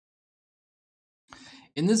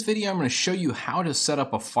In this video, I'm going to show you how to set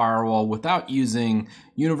up a firewall without using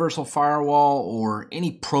Universal Firewall or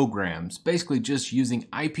any programs, basically just using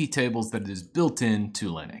IP tables that is built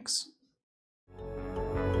into Linux.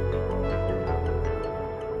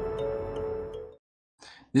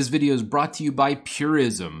 This video is brought to you by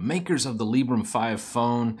Purism, makers of the Librem 5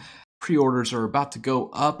 phone. Pre-orders are about to go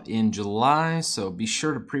up in July, so be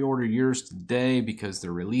sure to pre-order yours today because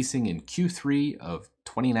they're releasing in Q3 of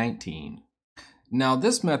 2019. Now,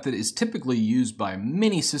 this method is typically used by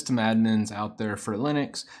many system admins out there for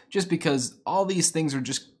Linux, just because all these things are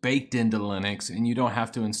just baked into Linux and you don't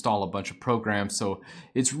have to install a bunch of programs. So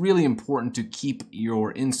it's really important to keep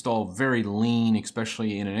your install very lean,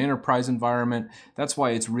 especially in an enterprise environment. That's why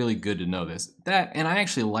it's really good to know this. And I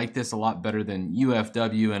actually like this a lot better than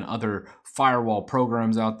UFW and other firewall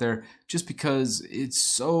programs out there, just because it's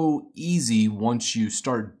so easy once you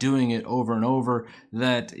start doing it over and over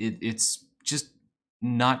that it's just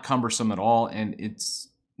not cumbersome at all, and it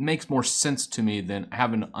makes more sense to me than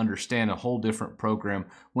having to understand a whole different program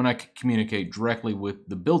when I can communicate directly with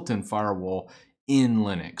the built-in firewall in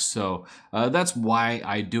Linux. So that's why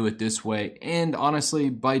I do it this way, and honestly,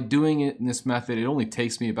 by doing it in this method, it only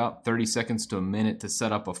takes me about 30 seconds to a minute to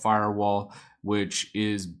set up a firewall, which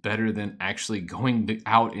is better than actually going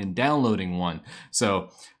out and downloading one. So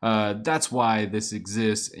that's why this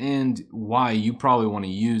exists and why you probably want to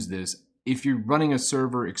use this. If you're running a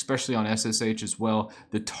server, especially on SSH as well,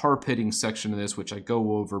 the tarpiting section of this, which I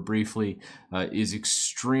go over briefly, is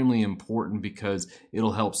extremely important because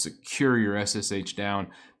it'll help secure your SSH down,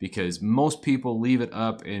 because most people leave it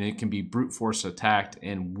up and it can be brute force attacked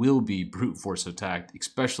and will be brute force attacked,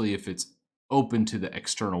 especially if it's open to the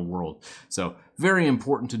external world. So very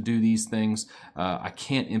important to do these things. I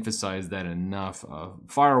can't emphasize that enough.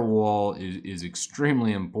 Firewall is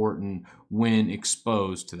extremely important when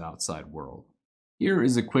exposed to the outside world. Here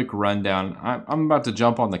is a quick rundown. I'm about to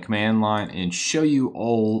jump on the command line and show you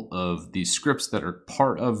all of the scripts that are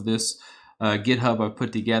part of this GitHub I've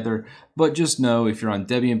put together. But just know, if you're on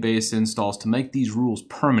Debian-based installs, to make these rules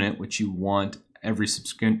permanent, which you want every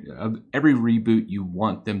reboot, you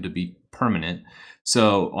want them to be permanent.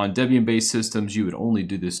 So on Debian-based systems, you would only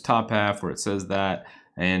do this top half where it says that,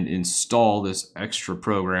 and install this extra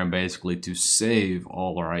program basically to save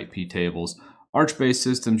all our IP tables. Arch-based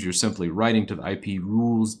systems, you're simply writing to the IP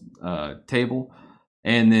rules table,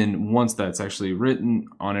 and then once that's actually written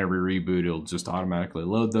on every reboot, it'll just automatically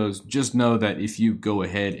load those. Just know that if you go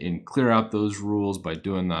ahead and clear out those rules by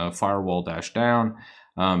doing the firewall -down,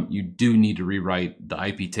 you do need to rewrite the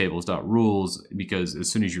IP tables.rules, because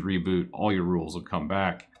as soon as you reboot, all your rules will come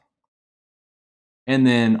back. And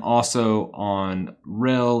then also on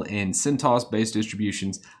RHEL and CentOS based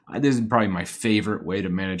distributions, this is probably my favorite way to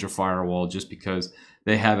manage a firewall, just because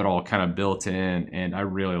they have it all kind of built in, and I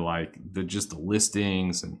really like just the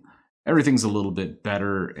listings, and everything's a little bit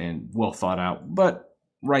better and well thought out, but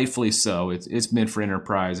rightfully so. It's meant for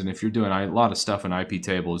enterprise, and if you're doing a lot of stuff in IP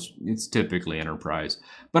tables, it's typically enterprise.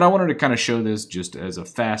 But I wanted to kind of show this just as a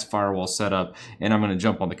fast firewall setup, and I'm going to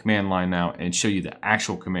jump on the command line now and show you the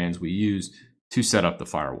actual commands we use to set up the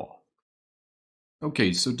firewall.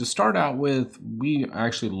 Okay, so to start out with, we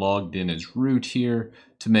actually logged in as root here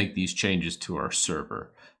to make these changes to our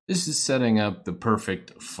server. This is setting up the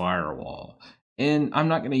perfect firewall. And I'm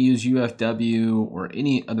not going to use UFW or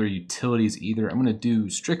any other utilities either. I'm going to do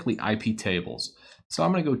strictly IP tables. So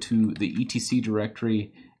I'm going to go to the etc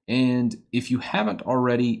directory, and if you haven't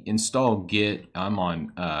already installed Git, I'm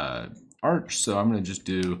on Arch, so I'm going to just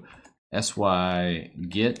do sy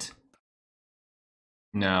git.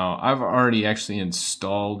 Now, I've already actually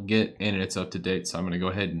installed Git and it's up to date, so I'm going to go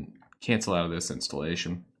ahead and cancel out of this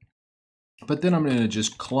installation. But then I'm going to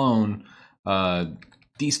just clone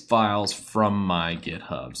these files from my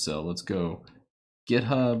GitHub. So let's go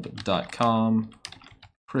github.com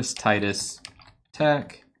Titus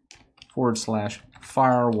tech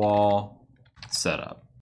 /firewall setup.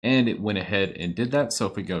 And it went ahead and did that. So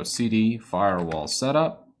if we go cd firewall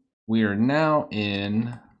setup, we are now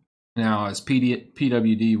in, as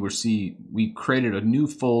pwd, we created a new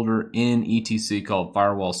folder in etc called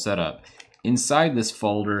firewall setup. Inside this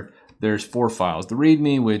folder, there's 4 files. The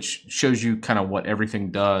README, which shows you kind of what everything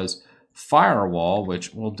does. Firewall,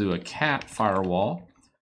 which we'll do a cat firewall.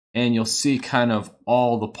 And you'll see kind of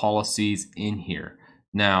all the policies in here.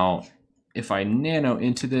 Now, if I nano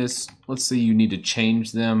into this, let's say you need to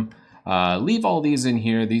change them. Leave all these in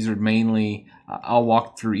here. These are mainly, I'll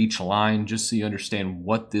walk through each line just so you understand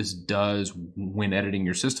what this does when editing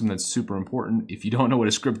your system. That's super important. If you don't know what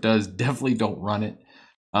a script does, definitely don't run it.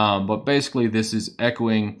 But basically this is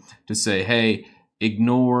echoing to say, hey,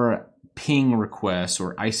 ignore ping requests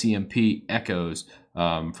or ICMP echoes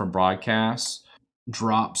from broadcasts,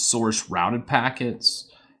 drop source routed packets,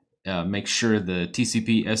 make sure the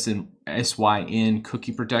TCP SYN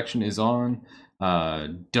cookie protection is on,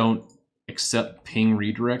 don't accept ping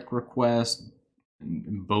redirect requests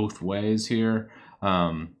both ways here,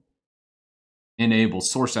 enable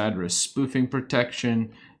source address spoofing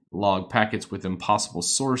protection, log packets with impossible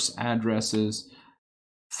source addresses,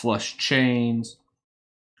 flush chains,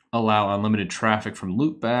 allow unlimited traffic from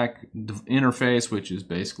loopback interface, which is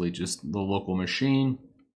basically just the local machine.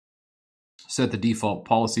 Set the default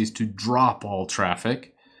policies to drop all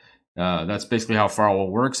traffic. That's basically how Firewall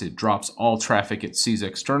works. It drops all traffic it sees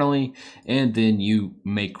externally, and then you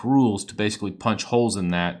make rules to basically punch holes in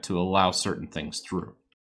that to allow certain things through.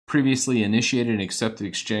 Previously initiated and accepted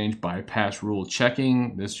exchange bypass rule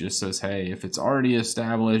checking. This just says, hey, if it's already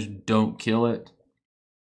established, don't kill it.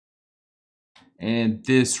 And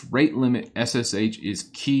this rate limit SSH is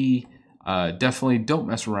key. Definitely don't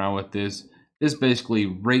mess around with this. This basically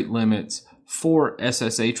rate limits 4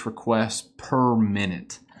 SSH requests per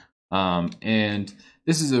minute. And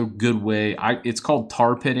this is a good way. It's called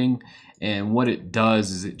tarpitting. And what it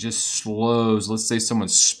does is it just slows, let's say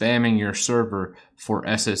someone's spamming your server for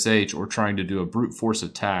SSH or trying to do a brute force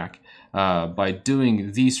attack. By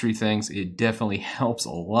doing these 3 things, it definitely helps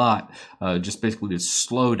a lot. Just basically to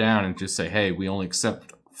slow down and just say, hey, we only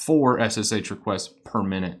accept 4 SSH requests per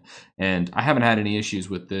minute. And I haven't had any issues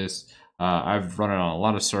with this. I've run it on a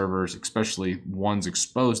lot of servers, especially ones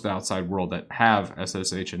exposed to the outside world that have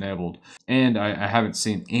SSH enabled. And I haven't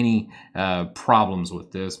seen any problems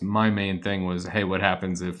with this. My main thing was, hey, what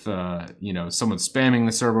happens if someone's spamming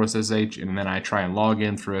the server with SSH and then I try and log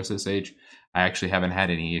in through SSH? I actually haven't had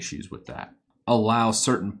any issues with that. Allow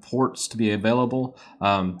certain ports to be available.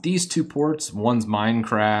 These 2 ports, one's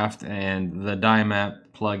Minecraft and the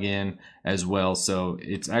DIMAP plugin as well. So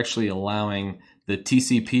it's actually allowing the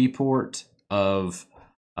TCP port of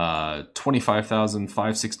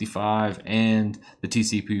 25,565 and the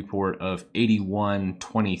TCP port of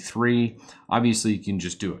 8123. Obviously, you can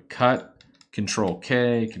just do a cut, Control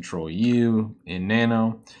K, Control U in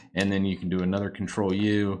Nano, and then you can do another Control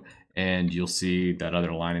U, and you'll see that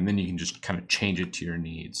other line, and then you can just kind of change it to your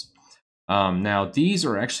needs. Now, these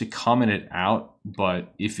are actually commented out,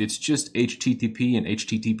 but if it's just HTTP and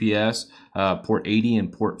HTTPS, port 80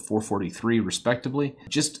 and port 443 respectively,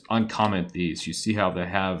 just uncomment these. You see how they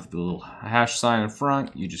have the little hash sign in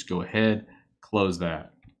front? You just go ahead, close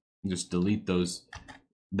that. Just delete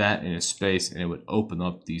that in a space, and it would open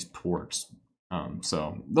up these ports.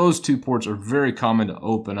 So those 2 ports are very common to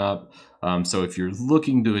open up. So if you're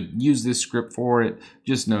looking to use this script for it,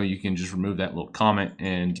 just know you can just remove that little comment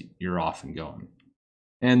and you're off and going.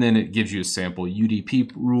 And then it gives you a sample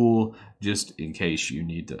UDP rule just in case you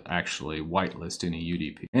need to actually whitelist any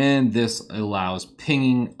UDP. And this allows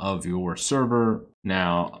pinging of your server.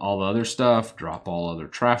 Now, all the other stuff, drop all other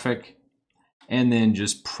traffic, and then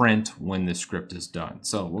just print when the script is done.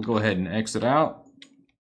 So we'll go ahead and exit out.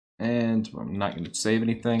 And I'm not going to save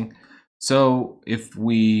anything. So if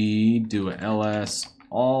we do a ls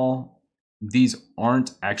all, these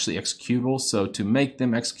aren't actually executable. So to make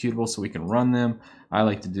them executable so we can run them, I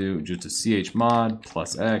like to do just a chmod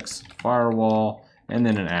 +x firewall and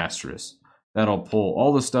then an asterisk. That'll pull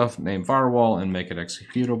all the stuff named firewall and make it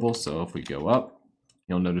executable. So if we go up,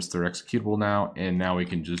 you'll notice they're executable now, and now we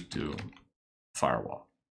can just do firewall.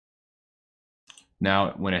 Now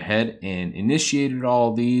it went ahead and initiated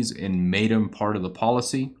all these and made them part of the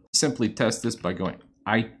policy. Simply test this by going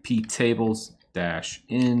iptables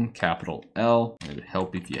 -in capital L. It would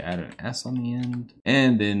help if you add an S on the end.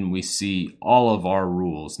 And then we see all of our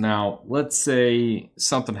rules. Now, let's say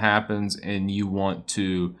something happens and you want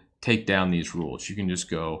to take down these rules. You can just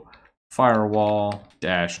go firewall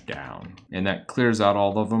 -down, and that clears out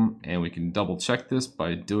all of them. And we can double check this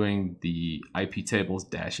by doing the iptables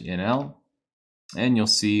 -nl. And you'll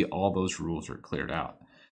see all those rules are cleared out.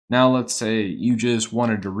 Now let's say you just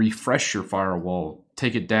wanted to refresh your firewall,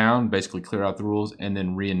 take it down, basically clear out the rules, and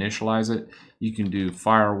then reinitialize it. You can do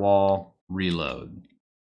Firewall Reload.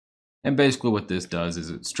 And basically what this does is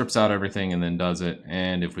it strips out everything and then does it.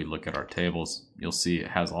 And if we look at our tables, you'll see it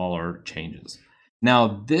has all our changes.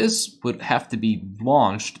 Now this would have to be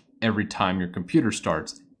launched every time your computer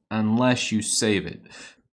starts, unless you save it.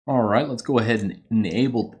 All right, let's go ahead and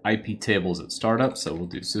enable iptables at startup. So we'll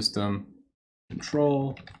do system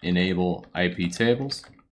control enable iptables,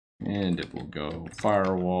 and it will go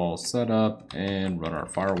firewall setup and run our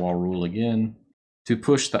firewall rule again. To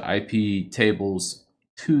push the iptables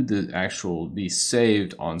to the actual be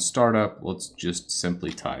saved on startup, let's just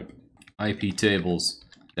simply type iptables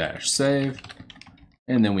save,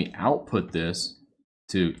 and then we output this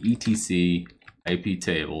to etc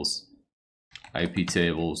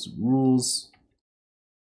iptables rules,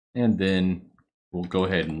 and then we'll go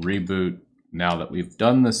ahead and reboot. Now that we've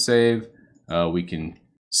done the save, we can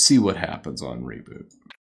see what happens on reboot.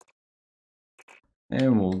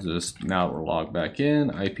 And we'll just, now that we're logged back in,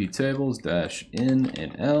 iptables -n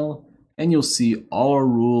and l, and you'll see all our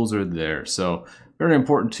rules are there. So very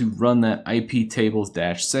important to run that iptables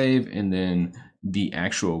 -save and then the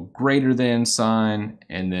actual greater than sign,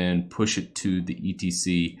 and then push it to the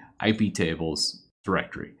etc iptables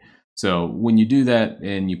directory. So when you do that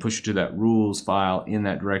and you push it to that rules file in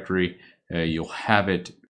that directory, you'll have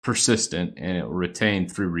it persistent and it will retain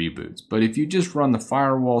through reboots. But if you just run the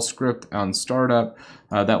firewall script on startup,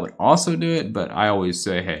 that would also do it. But I always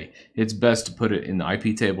say, hey, it's best to put it in the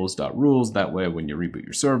iptables.rules. That way, when you reboot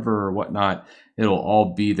your server or whatnot, it'll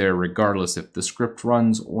all be there regardless if the script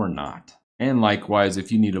runs or not. And likewise,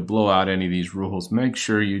 if you need to blow out any of these rules, make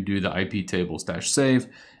sure you do the iptables-save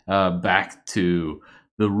back to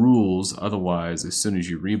the rules. Otherwise, as soon as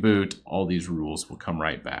you reboot, all these rules will come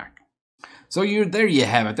right back. So there you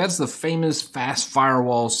have it. That's the famous fast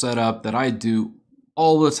firewall setup that I do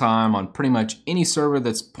all the time on pretty much any server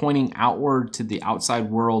that's pointing outward to the outside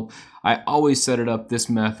world. I always set it up this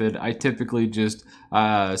method. I typically just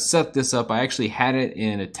set this up. I actually had it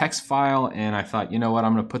in a text file, and I thought, you know what,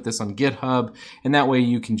 I'm going to put this on GitHub, and that way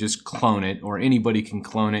you can just clone it, or anybody can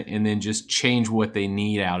clone it and then just change what they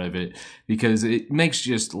need out of it, because it makes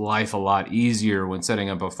just life a lot easier when setting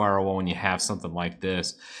up a firewall when you have something like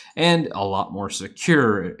this, and a lot more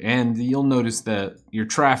secure. And you'll notice that your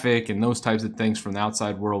traffic and those types of things from the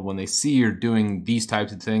outside world, when they see you're doing these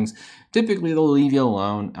types of things, typically they'll leave you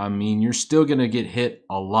alone. I mean, you're still going to get hit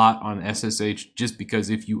a lot on SSH, just because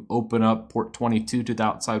if you open up port 22 to the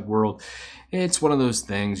outside world, it's one of those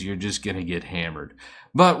things you're just going to get hammered.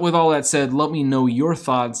 But with all that said, let me know your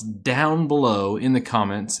thoughts down below in the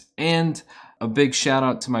comments, and a big shout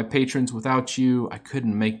out to my patrons. Without you, I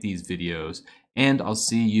couldn't make these videos, and I'll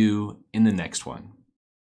see you in the next one.